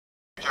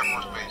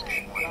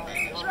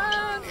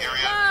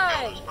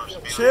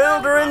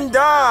Children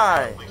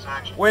die.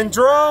 When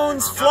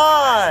drones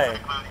fly,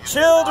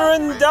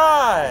 children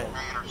die.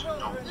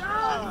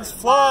 Drones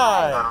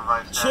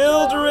fly,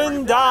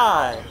 children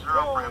die.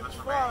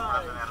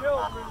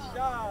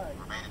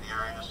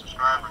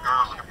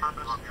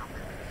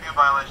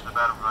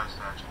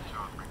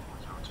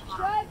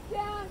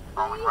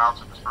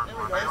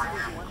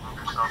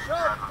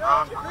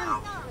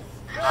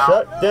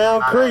 Shut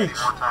down Creech.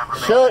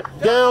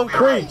 Shut down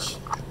Creech.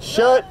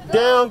 Shut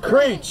down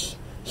Creech.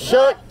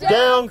 Shut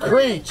down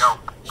Creech.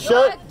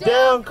 Shut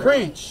down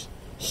Creech.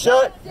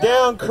 Shut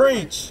down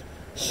Creech.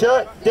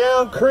 Shut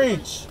down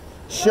Creech.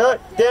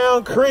 Shut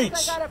down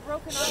Creech.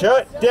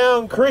 Shut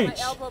down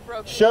Creech.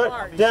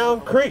 Shut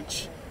down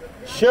Creech.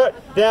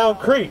 Shut down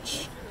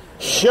Creech.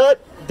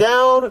 Shut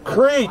down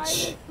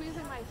Creech.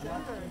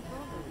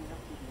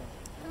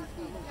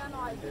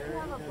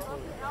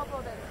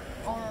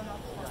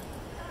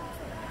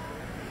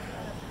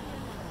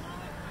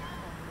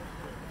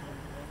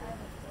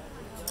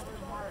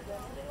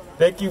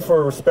 Thank you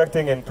for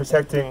respecting and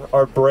protecting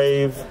our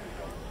brave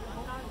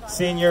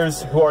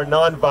seniors who are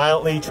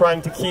non-violently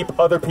trying to keep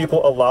other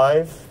people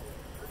alive,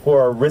 who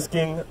are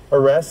risking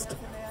arrest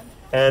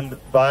and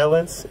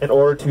violence in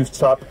order to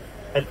stop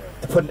and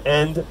to put an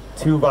end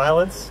to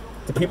violence,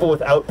 to people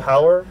without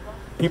power,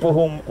 people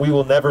whom we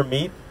will never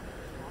meet,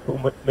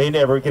 who may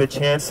never get a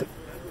chance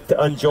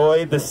to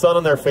enjoy the sun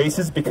on their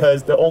faces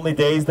because the only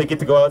days they get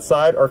to go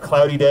outside are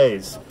cloudy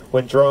days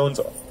when drones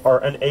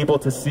are unable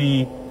to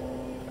see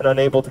and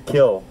unable to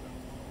kill.